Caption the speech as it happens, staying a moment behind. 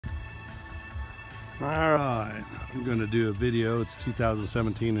All right, I'm going to do a video. It's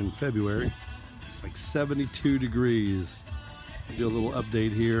 2017 in February. It's like 72 degrees. I'll do a little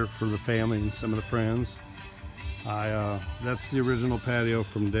update here for the family and some of the friends. That's the original patio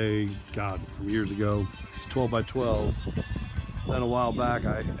from from years ago. It's 12 by 12. Then a while back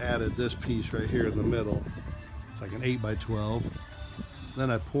I added this piece right here in the middle. It's like an 8 by 12.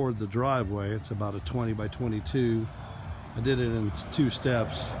 Then I poured the driveway. It's about a 20 by 22. I did it in 2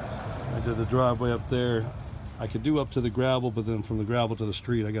 steps. I did the driveway up there. I could do up to the gravel, but then from the gravel to the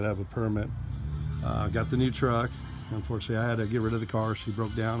street, I gotta have a permit. Got the new truck. Unfortunately, I had to get rid of the car. She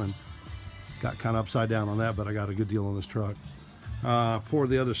broke down and got kind of upside down on that, but I got a good deal on this truck. Poured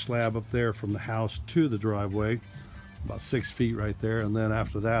the other slab up there from the house to the driveway, about 6 feet right there. And then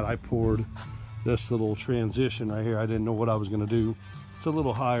after that, I poured this little transition right here. I didn't know what I was gonna do. It's a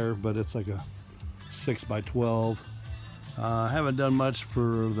little higher, but it's like a 6 by 12. I haven't done much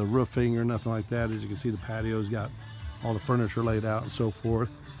for the roofing or nothing like that. As you can see, the patio's got all the furniture laid out and so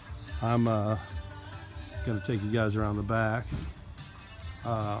forth. I'm gonna take you guys around the back.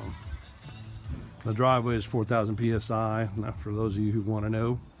 The driveway is 4,000 psi, not for those of you who want to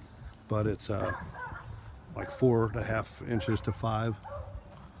know, but it's like 4.5 inches to 5.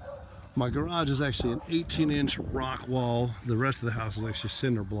 My garage is actually an 18-inch rock wall. The rest of the house is actually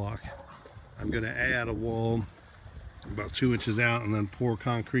cinder block. I'm gonna add a wall about 2 inches out and then pour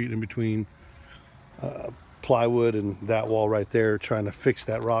concrete in between plywood and that wall right there, trying to fix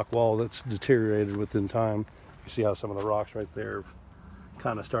that rock wall that's deteriorated within time. You see how some of the rocks right there are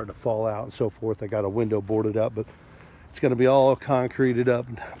kind of starting to fall out and so forth. I got a window boarded up, but it's going to be all concreted up,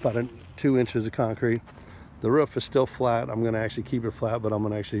 about 2 inches of concrete. The roof is still flat. I'm going to actually keep it flat, but I'm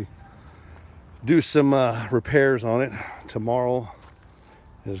going to actually do some repairs on it. Tomorrow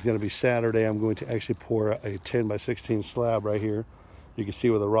is going to be Saturday. I'm going to actually pour a 10 by 16 slab right here. You can see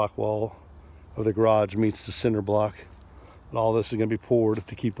where the rock wall of the garage meets the cinder block. And all this is going to be poured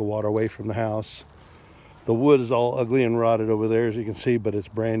to keep the water away from the house. The wood is all ugly and rotted over there, as you can see, but it's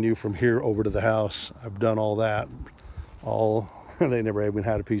brand new from here over to the house. I've done all that. They never even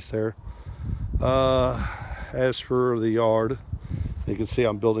had a piece there. As for the yard, you can see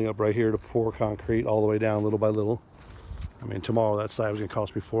I'm building up right here to pour concrete all the way down little by little. I mean, tomorrow that slab is going to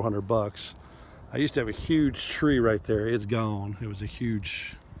cost me 400 bucks. I used to have a huge tree right there. It's gone. It was a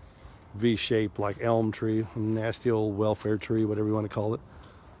huge V-shaped like elm tree, nasty old welfare tree, whatever you want to call it.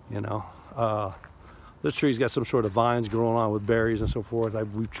 You know, this tree's got some sort of vines growing on with berries and so forth.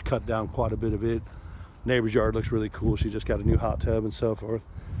 We've cut down quite a bit of it. Neighbor's yard looks really cool. She just got a new hot tub and so forth.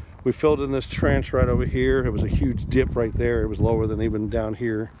 We filled in this trench right over here. It was a huge dip right there. It was lower than even down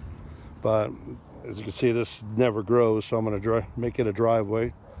here, but as you can see, this never grows, so I'm going to make it a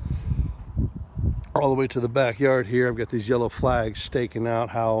driveway all the way to the backyard here. I've got these yellow flags staking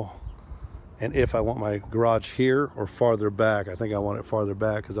out how and if I want my garage here or farther back. I think I want it farther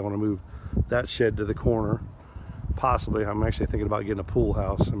back because I want to move that shed to the corner. Possibly, I'm actually thinking about getting a pool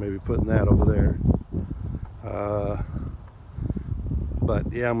house and maybe putting that over there.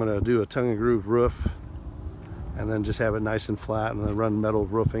 But yeah, I'm going to do a tongue and groove roof and then just have it nice and flat and then run metal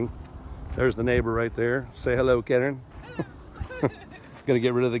roofing. There's the neighbor right there. Say hello, Karen. Gonna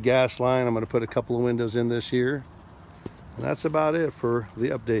get rid of the gas line. I'm gonna put a couple of windows in this year. And that's about it for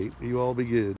the update. You all be good.